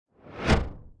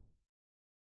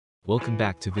Welcome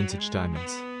back to Vintage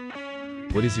Diamonds.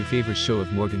 What is your favorite show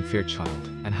of Morgan Fairchild,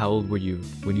 and how old were you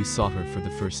when you saw her for the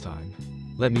first time?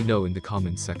 Let me know in the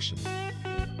comments section.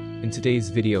 In today's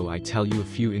video I tell you a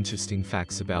few interesting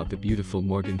facts about the beautiful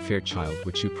Morgan Fairchild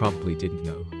which you probably didn't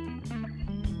know.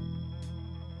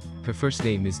 Her first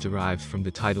name is derived from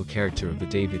the title character of the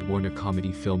David Warner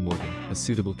comedy film Morgan, a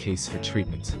suitable case for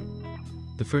treatment.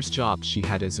 The first job she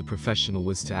had as a professional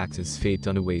was to act as Faye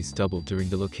Dunaway's double during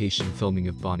the location filming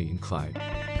of Bonnie and Clyde.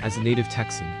 As a native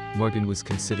Texan, Morgan was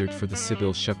considered for the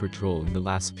Sybil Shepherd role in the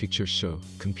Last Picture Show,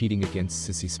 competing against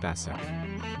Sissy Spacek.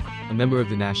 A member of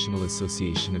the National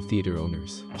Association of Theater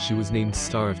Owners, she was named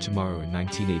Star of Tomorrow in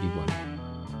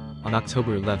 1981. On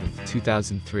October 11,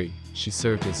 2003, she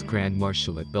served as Grand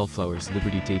Marshal at Bellflower's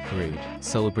Liberty Day Parade,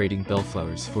 celebrating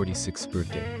Bellflower's 46th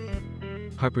birthday.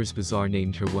 Harper's Bazaar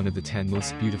named her one of the 10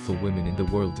 most beautiful women in the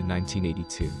world in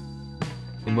 1982.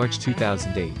 In March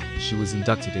 2008, she was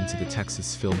inducted into the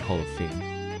Texas Film Hall of Fame.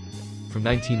 From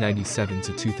 1997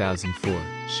 to 2004,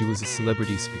 she was a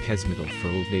celebrity spokesmodel for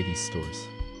Old Navy stores.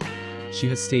 She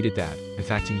has stated that, if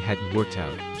acting hadn't worked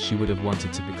out, she would have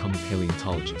wanted to become a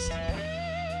paleontologist.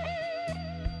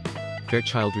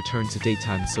 Fairchild returned to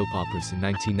daytime soap operas in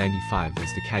 1995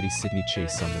 as the caddy Sydney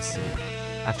Chase on The Sea.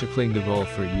 After playing the role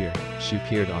for a year, she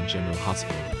appeared on General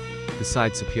Hospital.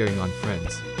 Besides appearing on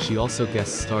Friends, she also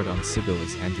guest-starred on Sybil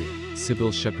as Andrea,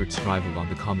 Sybil Shepherd's rival on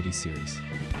the comedy series.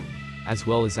 As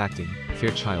well as acting,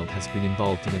 Fairchild has been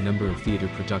involved in a number of theater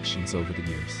productions over the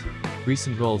years.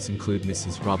 Recent roles include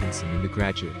Mrs. Robinson in The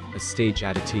Graduate, a stage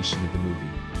adaptation of the movie.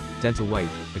 Dental White,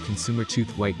 a consumer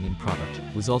tooth whitening product,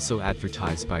 was also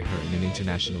advertised by her in an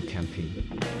international campaign.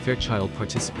 Fairchild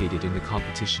participated in the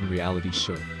competition reality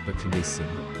show, But Can They Sing,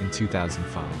 in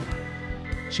 2005.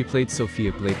 She played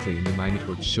Sophia Blakely in the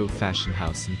Minute show Fashion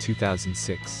House in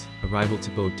 2006, a rival to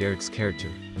Bo Derek's character,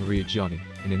 Maria Gianni,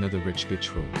 in another rich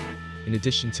bitch role. In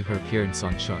addition to her appearance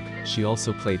on Chuck, she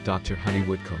also played Dr. Honey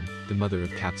Woodcomb, the mother of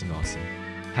Captain Awesome.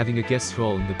 Having a guest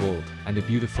role in The Bold and the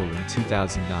Beautiful in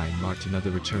 2009 marked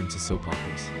another return to soap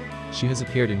operas. She has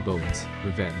appeared in Bones,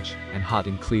 Revenge, and Hot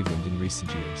in Cleveland in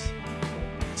recent years.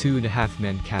 2.5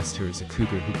 Men cast her as a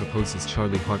cougar who proposes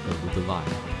Charlie Harper with a lie,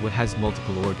 what has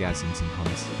multiple orgasms and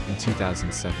huns, in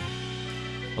 2007.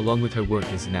 Along with her work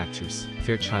as an actress,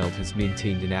 Fairchild has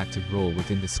maintained an active role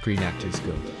within the Screen Actors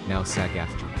Guild, now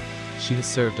SAG-AFTRA. She has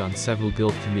served on several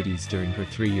Guild committees during her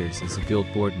 3 years as a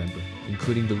Guild board member,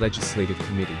 including the Legislative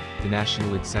Committee, the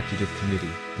National Executive Committee,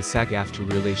 the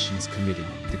SAG-AFTRA Relations Committee,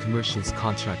 the Commercials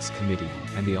Contracts Committee,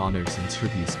 and the Honors and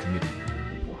Tributes Committee.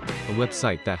 A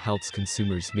website that helps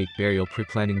consumers make burial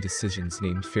pre-planning decisions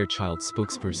named Fairchild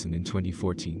spokesperson in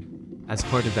 2014. As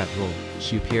part of that role,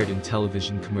 she appeared in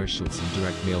television commercials and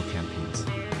direct mail campaigns.